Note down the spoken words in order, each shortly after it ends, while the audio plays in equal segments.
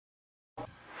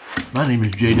My name is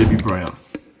J.W. Brown.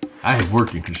 I have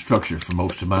worked in construction for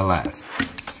most of my life,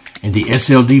 and the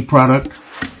SLD product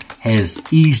has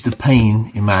eased the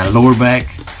pain in my lower back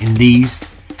and knees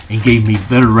and gave me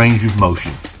better range of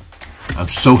motion. I'm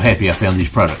so happy I found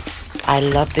these products. I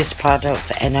love this product,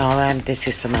 NRM. This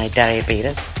is for my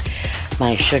diabetes.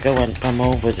 My sugar went from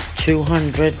over the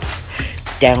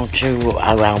 200s down to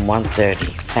around 130.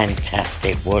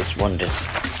 Fantastic, works wonders.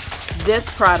 This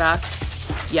product,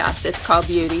 yes, it's called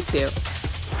Beauty too,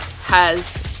 has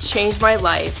changed my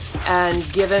life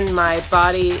and given my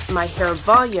body, my hair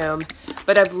volume,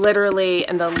 but I've literally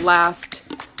in the last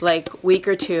week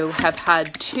or two have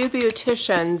had 2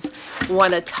 beauticians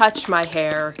want to touch my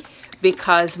hair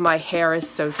because my hair is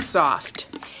so soft.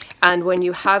 And when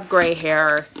you have gray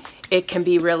hair, it can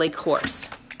be really coarse.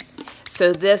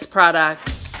 So this product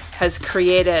has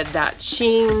created that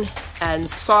sheen and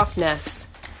softness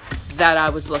that I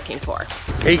was looking for.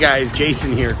 Hey guys,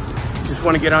 Jason here. Just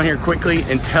want to get on here quickly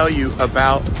and tell you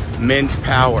about Men's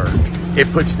Power.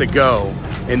 It puts the go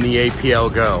in the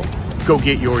APLGO. Go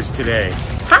get yours today.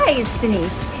 Hi, it's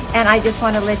Denise, and I just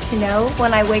want to let you know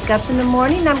when I wake up in the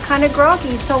morning, I'm kind of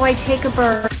groggy, so I take a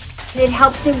bird. It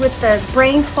helps me with the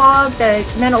brain fog, the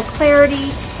mental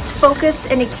clarity, focus,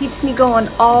 and it keeps me going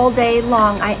all day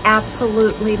long. I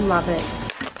absolutely love it.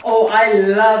 Oh, I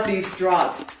love these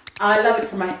drops. I love it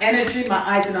for my energy, my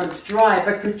eyes are not as dry,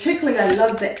 but particularly I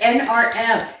love the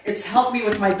NRM. It's helped me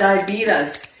with my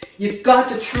diabetes. You've got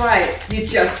to try it. You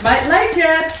just might like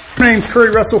it. My name's Curry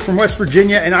Russell from West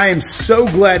Virginia, and I am so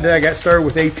glad that I got started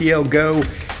with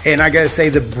APLGO. And I gotta say,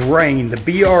 the brain, the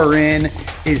BRN,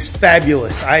 is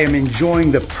fabulous. I am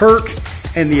enjoying the perk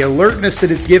and the alertness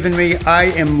that it's given me. I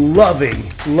am loving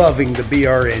the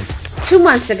BRN. 2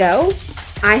 months ago,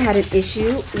 I had an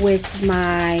issue with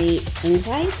my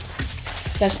insides,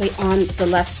 especially on the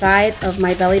left side of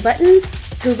my belly button.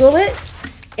 Google it.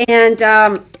 And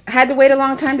had to wait a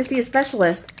long time to see a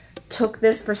specialist. Took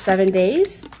this for 7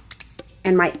 days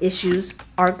and my issues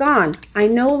are gone. I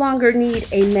no longer need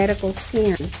a medical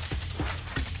scan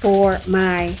for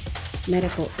my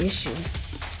medical issue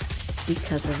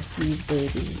because of these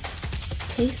babies.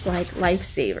 Taste like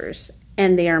lifesavers,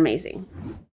 and they are amazing.